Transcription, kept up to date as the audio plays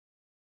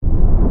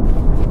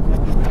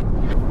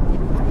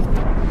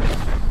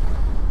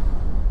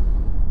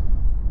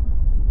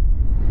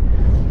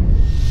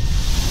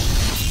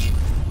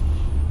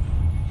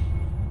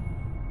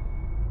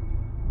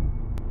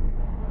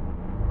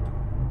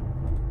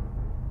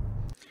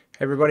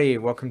Everybody,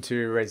 welcome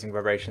to Raising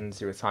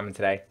Vibrations. You're with Simon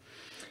today.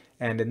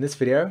 And in this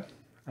video,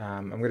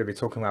 I'm going to be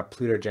talking about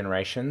Pluto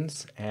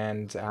generations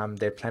and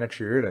their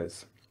planetary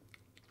rulers.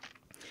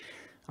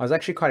 I was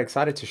actually quite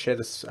excited to share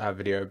this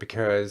video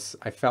because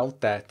I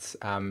felt that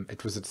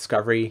it was a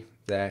discovery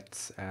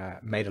that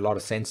made a lot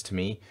of sense to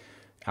me.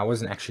 I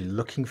wasn't actually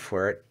looking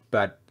for it,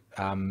 but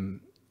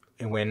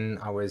when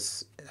I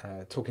was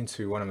talking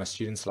to one of my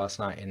students last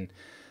night in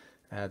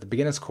the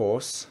beginner's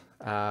course,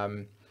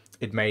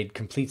 it made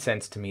complete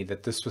sense to me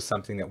that this was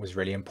something that was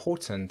really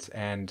important,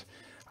 and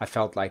I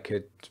felt like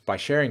by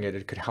sharing it,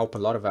 it could help a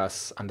lot of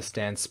us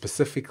understand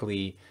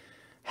specifically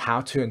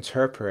how to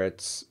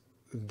interpret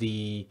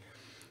the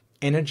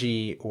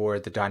energy or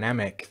the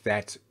dynamic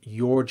that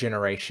your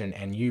generation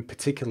and you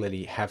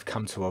particularly have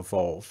come to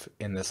evolve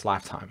in this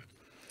lifetime.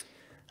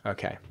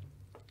 Okay,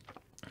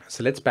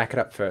 so let's back it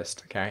up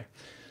first, okay?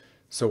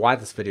 So why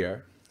this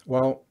video?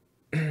 Well,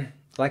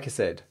 like I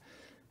said,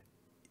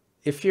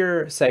 if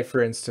you're, say,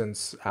 for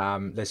instance,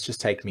 let's just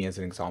take me as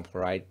an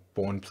example, right?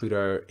 Born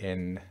Pluto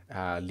in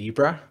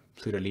Libra,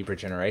 Pluto Libra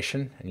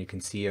generation, and you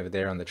can see over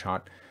there on the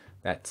chart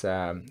that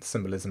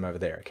symbolism over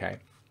there, okay?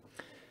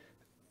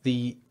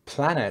 The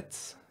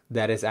planet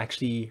that is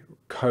actually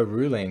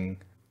co-ruling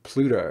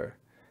Pluto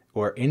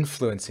or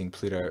influencing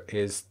Pluto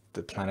is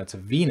the planet of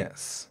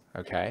Venus,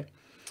 okay?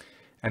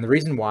 And the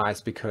reason why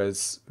is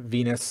because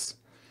Venus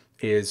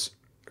is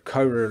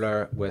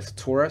co-ruler with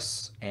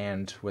Taurus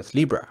and with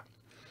Libra.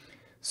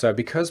 So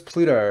because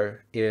Pluto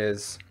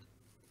is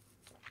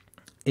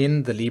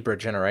in the Libra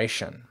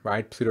generation,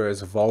 right? Pluto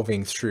is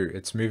evolving through,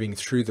 it's moving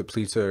through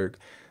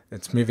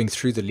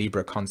the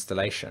Libra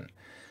constellation.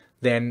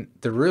 Then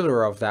the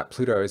ruler of that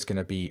Pluto is going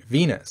to be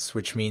Venus,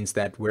 which means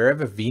that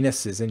wherever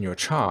Venus is in your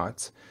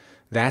chart,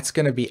 that's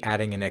going to be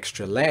adding an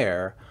extra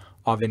layer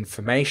of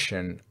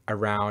information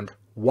around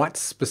what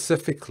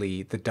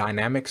specifically the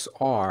dynamics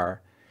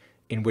are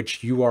in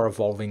which you are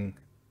evolving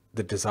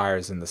the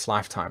desires in this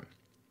lifetime,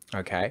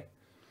 okay?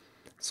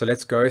 So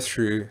let's go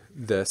through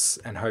this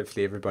and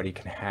hopefully everybody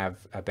can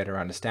have a better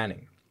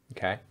understanding,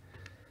 okay?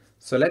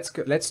 So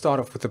let's start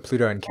off with the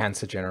Pluto and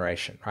Cancer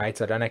generation, right?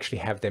 So I don't actually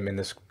have them in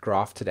this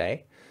graph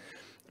today,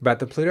 but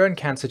the Pluto and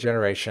Cancer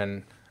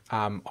generation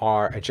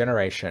are a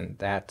generation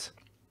that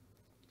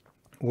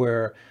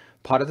were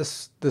part of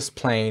this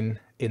plane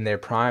in their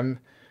prime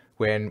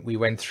when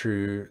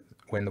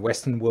the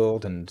Western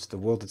world and the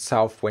world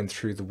itself went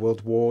through the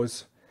world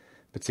wars,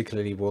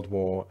 particularly World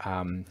War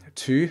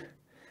II.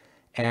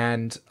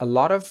 And a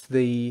lot of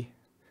the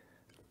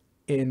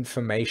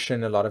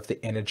information, a lot of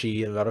the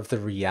energy, a lot of the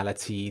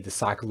reality, the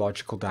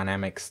psychological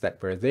dynamics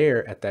that were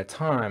there at that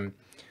time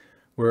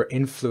were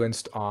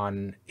influenced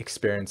on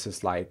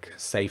experiences like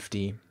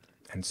safety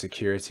and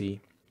security,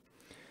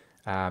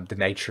 the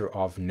nature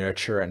of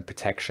nurture and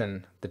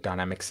protection, the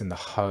dynamics in the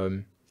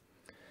home,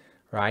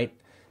 right?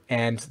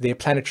 And their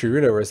planetary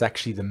ruler was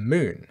actually the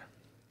moon.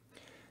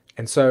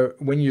 And so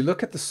when you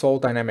look at the soul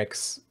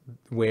dynamics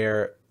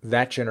where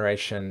that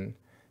generation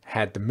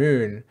had the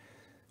moon,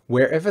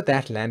 wherever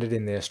that landed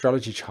in the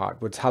astrology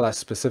chart would tell us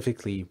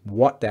specifically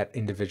what that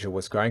individual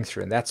was going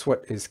through. And that's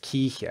what is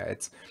key here.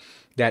 It's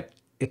that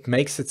it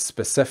makes it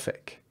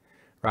specific,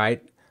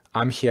 right?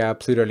 I'm here,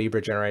 Pluto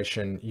Libra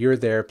generation, you're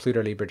there,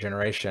 Pluto Libra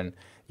generation,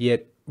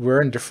 yet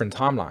we're in different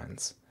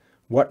timelines.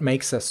 What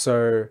makes us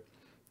so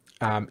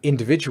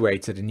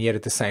individuated, and yet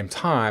at the same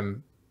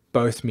time,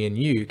 both me and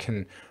you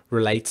can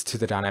relate to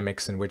the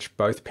dynamics in which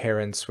both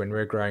parents, when we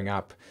were growing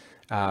up,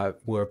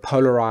 were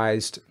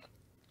polarized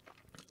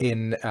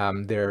in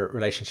their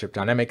relationship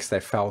dynamics. They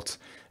felt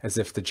as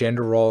if the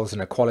gender roles and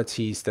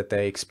equalities that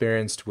they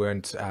experienced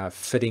weren't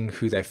fitting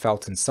who they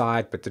felt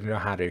inside, but didn't know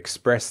how to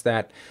express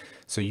that.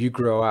 So you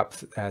grow up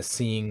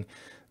seeing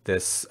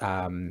this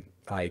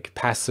like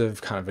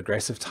passive, kind of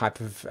aggressive type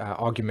of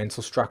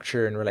argumental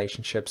structure in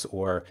relationships,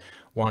 or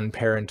one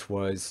parent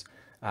was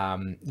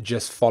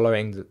just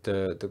following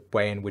the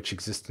way in which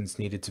existence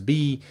needed to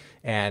be,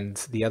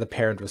 and the other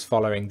parent was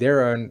following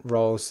their own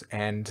roles,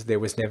 and there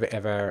was never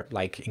ever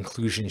like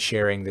inclusion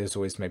sharing. There's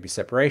always maybe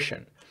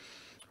separation,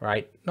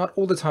 right? Not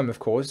all the time, of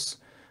course,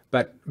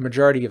 but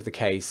majority of the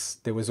case,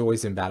 there was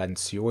always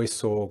imbalance. You always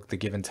saw the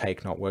give and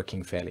take not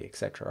working fairly,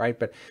 etc., right?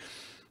 But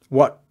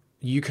what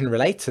you can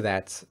relate to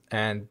that,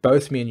 and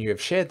both me and you have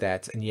shared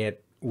that, and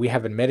yet we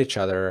haven't met each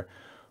other,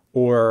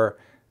 or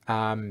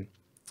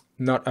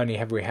not only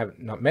have we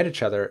not met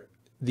each other,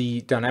 the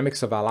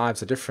dynamics of our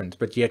lives are different,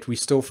 but yet we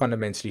still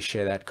fundamentally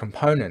share that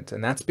component.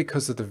 And that's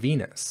because of the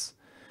Venus,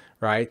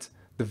 right?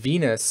 The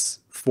Venus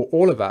for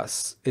all of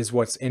us is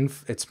what's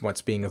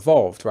being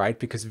evolved, right?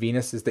 Because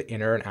Venus is the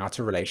inner and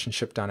outer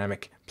relationship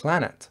dynamic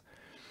planet.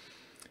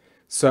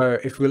 So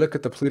if we look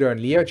at the Pluto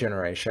and Leo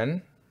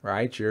generation,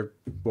 right? You're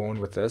born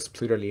with this,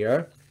 Pluto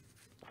Leo,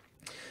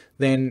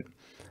 then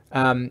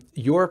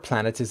your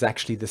planet is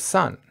actually the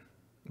sun,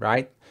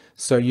 right?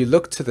 So you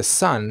look to the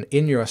sun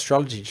in your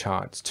astrology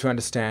charts to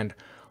understand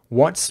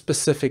what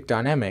specific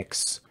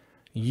dynamics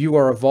you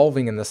are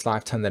evolving in this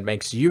lifetime that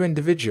makes you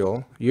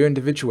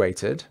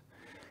individuated,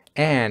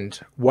 and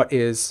what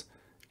is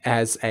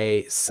as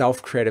a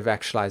self-creative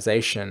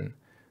actualization,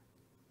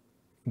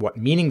 what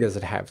meaning does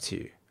it have to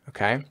you?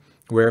 Okay,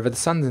 wherever the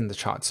sun's in the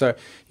chart. So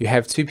you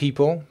have two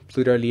people,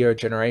 Pluto Leo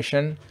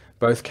generation,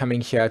 both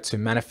coming here to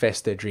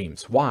manifest their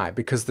dreams. Why?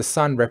 Because the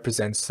sun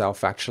represents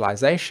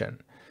self-actualization.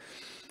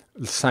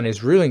 The sun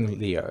is ruling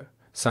Leo,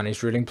 sun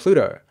is ruling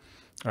Pluto,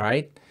 all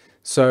right?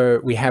 So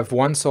we have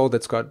one soul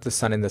that's got the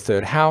sun in the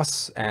third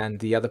house, and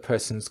the other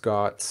person's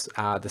got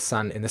the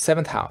sun in the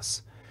seventh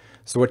house.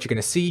 So what you're going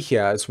to see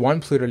here is one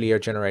Pluto Leo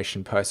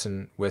generation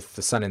person with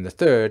the sun in the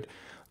third,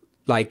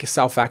 like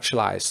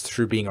self-actualized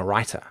through being a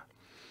writer.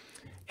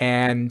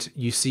 And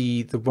you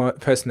see the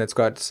person that's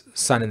got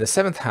sun in the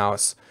seventh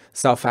house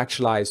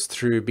self-actualized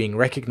through being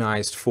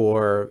recognized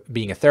for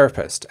being a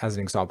therapist, as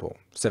an example.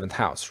 Seventh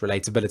house,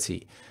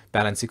 relatability,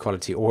 balance,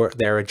 equality, or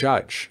they're a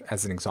judge,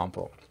 as an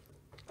example.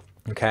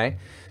 Okay,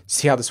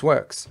 see how this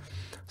works.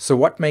 So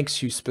what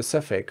makes you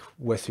specific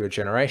with your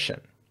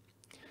generation?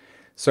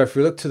 So if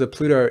we look to the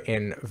Pluto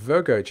in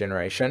Virgo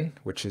generation,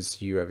 which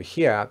is you over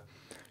here,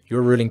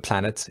 your ruling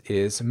planet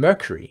is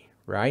Mercury,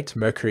 right?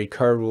 Mercury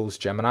co-rules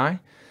Gemini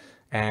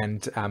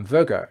and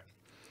Virgo.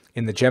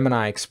 In the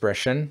Gemini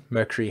expression,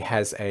 Mercury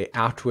has an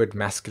outward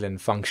masculine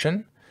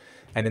function.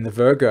 And in the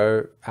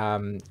Virgo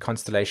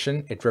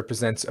constellation, it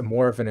represents a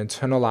more of an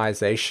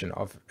internalization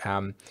of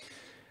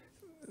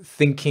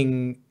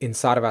thinking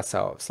inside of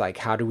ourselves. Like,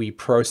 how do we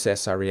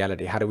process our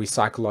reality? How do we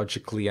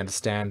psychologically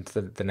understand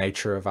the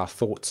nature of our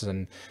thoughts?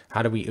 And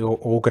how do we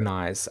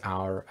organize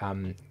our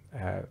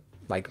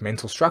like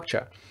mental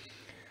structure?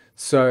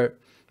 So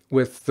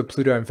with the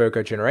Pluto and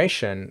Virgo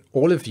generation,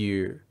 all of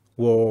you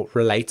will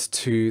relate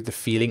to the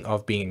feeling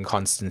of being in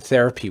constant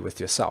therapy with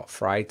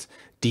yourself, right?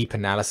 Deep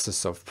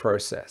analysis of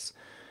process,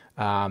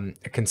 a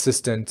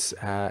consistent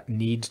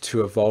need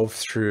to evolve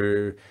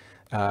through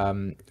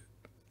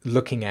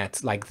looking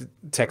at like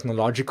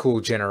technological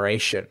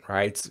generation,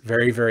 right?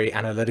 Very, very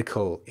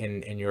analytical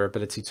in your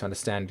ability to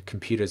understand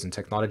computers and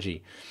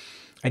technology.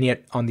 And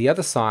yet on the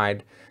other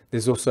side,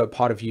 there's also a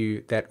part of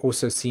you that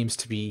also seems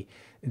to be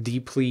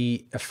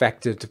deeply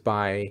affected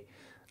by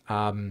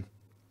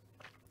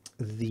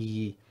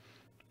the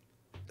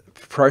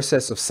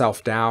process of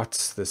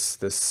self-doubt,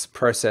 this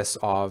process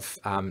of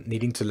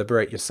needing to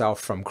liberate yourself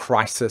from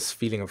crisis,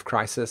 feeling of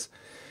crisis.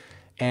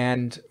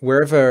 And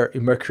wherever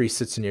Mercury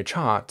sits in your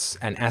charts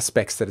and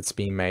aspects that it's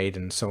being made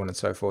and so on and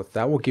so forth,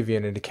 that will give you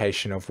an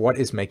indication of what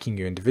is making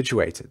you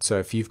individuated. So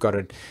if you've got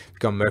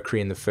Mercury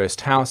in the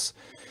first house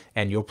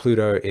and your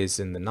Pluto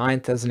is in the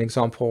ninth, as an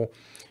example,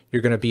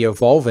 you're going to be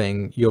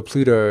evolving your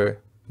Pluto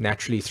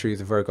naturally through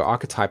the Virgo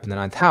archetype in the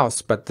ninth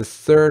house. But the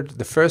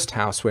first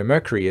house where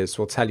Mercury is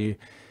will tell you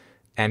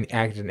and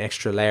add an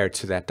extra layer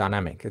to that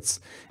dynamic. It's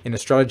in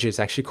astrology, it's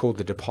actually called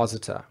the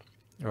depositor,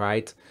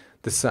 right?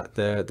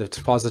 The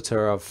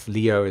depositor of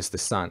Leo is the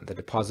sun. The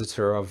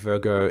depositor of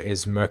Virgo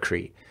is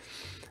Mercury.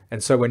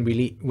 And so when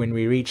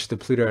we reach the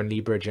Pluto and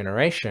Libra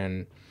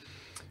generation,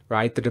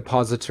 right, the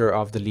depositor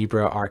of the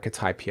Libra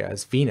archetype here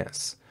is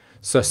Venus.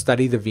 So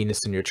study the Venus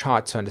in your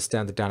chart to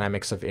understand the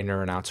dynamics of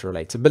inner and outer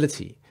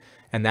relatability.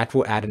 And that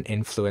will add an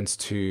influence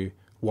to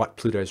what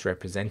Pluto is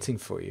representing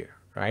for you,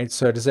 right?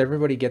 So does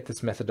everybody get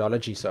this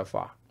methodology so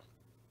far?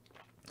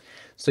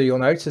 So you'll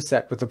notice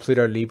that with the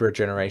Pluto Libra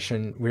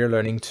generation, we're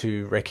learning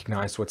to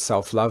recognize what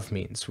self-love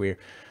means. We're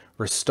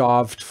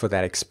starved for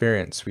that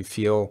experience. We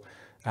feel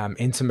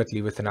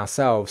intimately within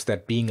ourselves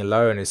that being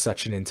alone is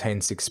such an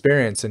intense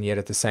experience, and yet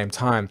at the same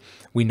time,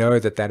 we know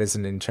that that is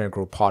an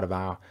integral part of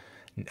our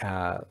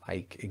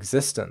like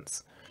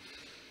existence.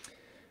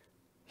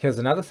 Here's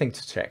another thing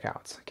to check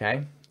out,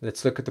 okay?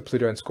 Let's look at the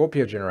Pluto and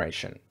Scorpio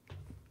generation.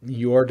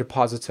 Your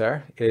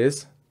depositor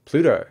is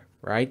Pluto,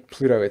 right?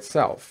 Pluto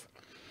itself.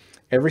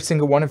 Every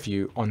single one of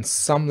you on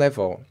some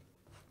level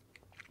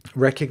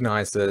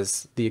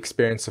recognizes the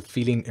experience of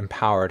feeling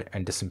empowered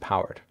and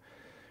disempowered,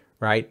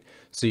 right?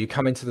 So you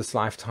come into this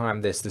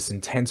lifetime, there's this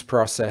intense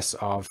process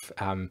of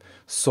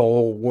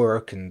soul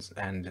work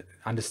and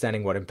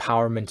understanding what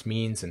empowerment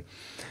means.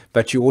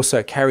 But you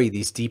also carry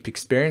these deep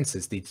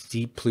experiences, these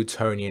deep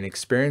Plutonian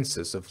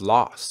experiences of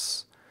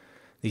loss,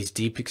 these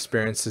deep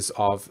experiences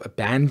of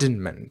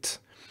abandonment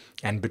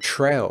and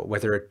betrayal,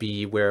 whether it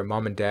be where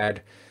mom and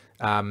dad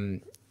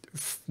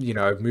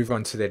move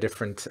on to their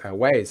different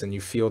ways, and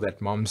you feel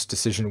that mom's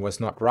decision was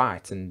not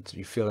right and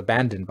you feel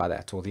abandoned by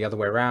that, or the other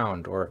way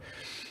around, or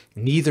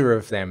neither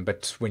of them.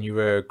 But when you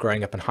were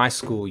growing up in high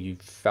school, you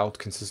felt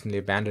consistently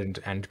abandoned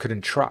and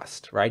couldn't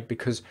trust, right?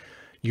 Because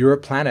you're a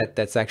planet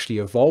that's actually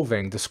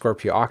evolving. The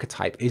Scorpio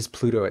archetype is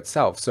Pluto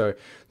itself. So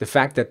the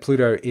fact that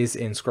Pluto is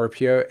in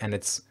Scorpio and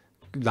it's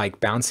like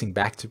bouncing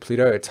back to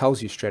Pluto, it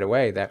tells you straight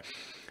away that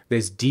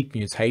there's deep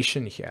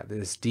mutation here.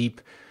 There's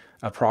deep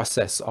a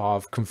process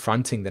of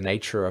confronting the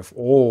nature of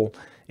all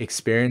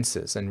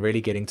experiences and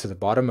really getting to the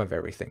bottom of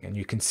everything. And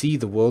you can see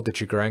the world that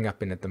you're growing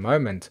up in at the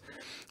moment.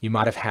 You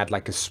might have had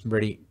like a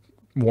really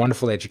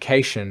wonderful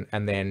education,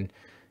 and then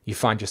you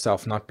find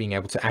yourself not being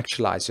able to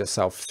actualize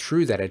yourself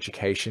through that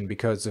education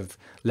because of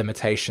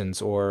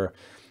limitations or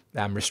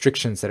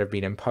restrictions that have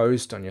been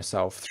imposed on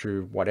yourself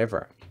through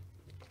whatever.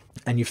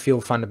 and you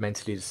feel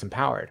fundamentally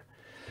disempowered.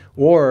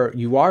 Or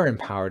you are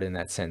empowered in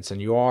that sense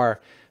and you are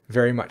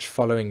very much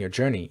following your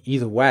journey.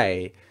 Either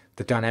way,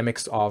 the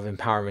dynamics of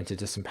empowerment and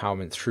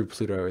disempowerment through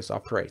Pluto is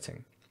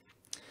operating.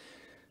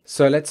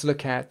 So let's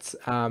look at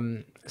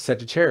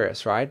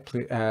Sagittarius, right?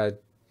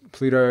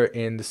 Pluto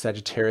in the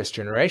Sagittarius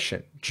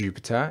generation.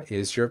 Jupiter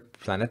is your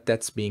planet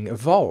that's being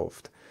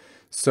evolved.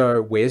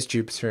 So where's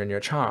Jupiter in your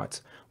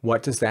chart?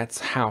 What does that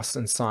house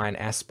and sign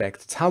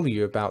aspect tell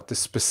you about the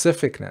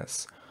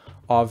specificness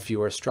of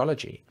your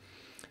astrology?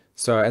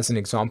 So as an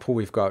example,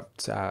 we've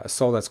got a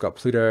soul that's got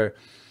Pluto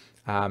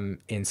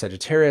in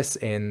Sagittarius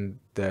in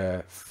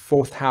the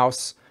 4th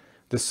house.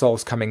 The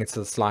soul's coming into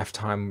this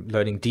lifetime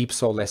learning deep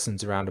soul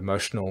lessons around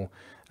emotional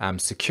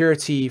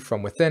security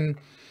from within.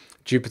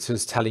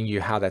 Jupiter's telling you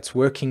how that's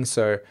working.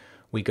 So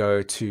we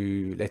go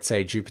to, let's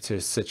say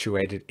Jupiter's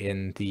situated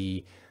in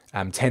the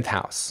 10th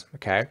house,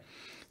 okay?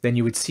 Then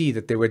you would see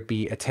that there would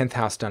be a 10th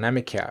house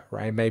dynamic here,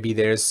 right? Maybe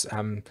there's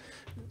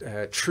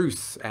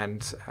truth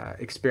and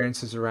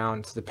experiences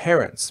around the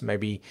parents.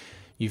 Maybe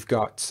you've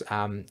got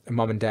a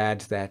mom and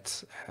dad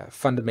that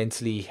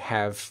fundamentally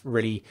have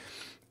really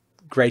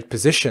great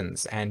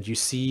positions, and you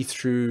see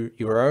through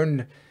your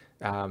own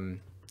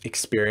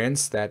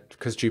experience that,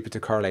 because Jupiter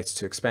correlates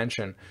to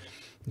expansion,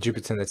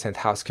 Jupiter in the 10th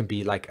house can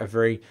be like a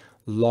very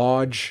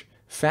large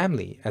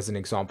family, as an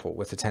example,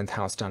 with the 10th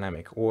house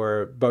dynamic,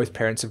 or both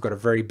parents have got a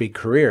very big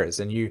careers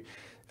and you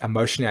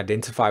emotionally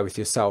identify with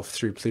yourself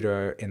through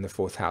Pluto in the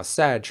 4th house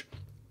Sag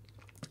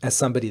as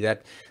somebody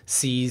that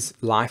sees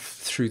life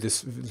through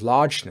this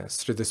largeness,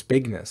 through this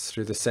bigness,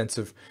 through the sense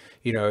of,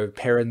 you know,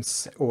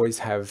 parents always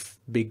have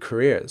big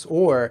careers.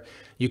 Or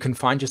you can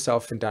find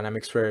yourself in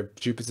dynamics where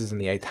Jupiter's in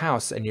the 8th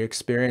house and you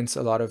experience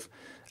a lot of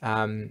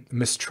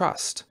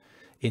mistrust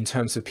in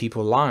terms of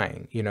people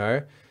lying, you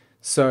know.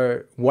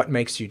 So what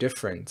makes you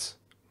different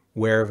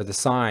wherever the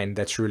sign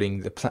that's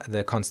ruling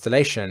the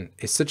constellation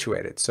is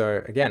situated?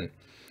 So again,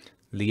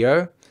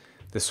 Leo,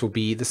 this will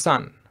be the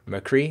sun.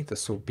 Mercury,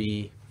 this will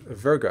be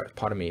Virgo.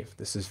 Pardon me, if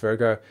this is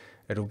Virgo,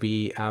 it'll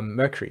be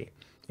Mercury.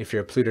 If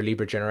you're a Pluto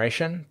Libra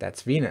generation,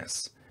 that's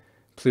Venus.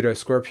 Pluto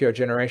Scorpio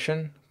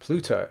generation,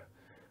 Pluto.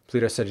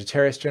 Pluto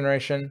Sagittarius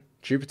generation,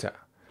 Jupiter.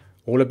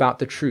 All about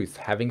the truth,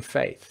 having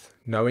faith,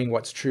 knowing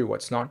what's true,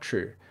 what's not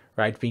true,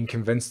 right? Being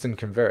convinced and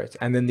convert.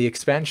 And then the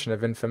expansion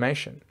of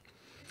information.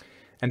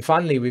 And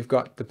finally, we've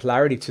got the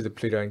polarity to the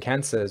Pluto in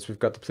Cancers. We've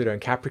got the Pluto in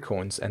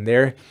Capricorns, and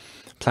their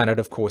planet,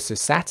 of course, is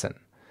Saturn.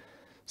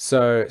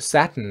 So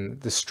Saturn,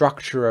 the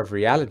structure of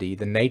reality,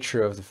 the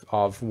nature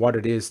of what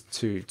it is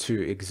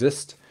to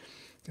exist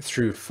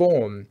through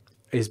form,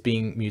 is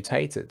being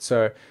mutated.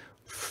 So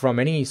from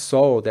any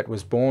soul that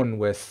was born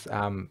with,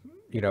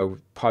 you know,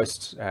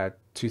 post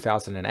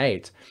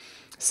 2008,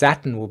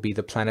 Saturn will be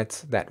the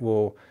planet that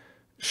will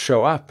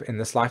show up in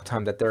this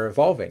lifetime that they're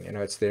evolving. You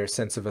know, it's their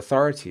sense of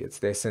authority, it's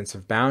their sense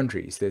of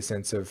boundaries, their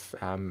sense of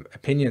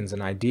opinions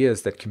and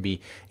ideas that can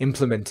be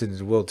implemented in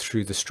the world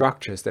through the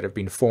structures that have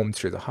been formed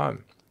through the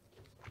home.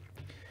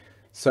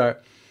 So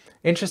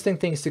interesting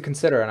things to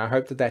consider, and I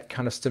hope that that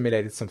kind of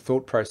stimulated some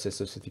thought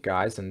processes with you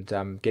guys.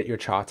 And get your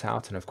chart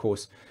out, and of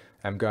course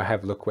go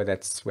have a look where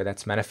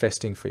that's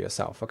manifesting for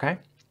yourself. Okay,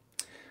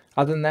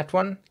 other than that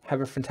one,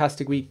 have a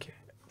fantastic week.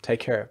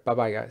 Take care. Bye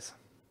bye, guys.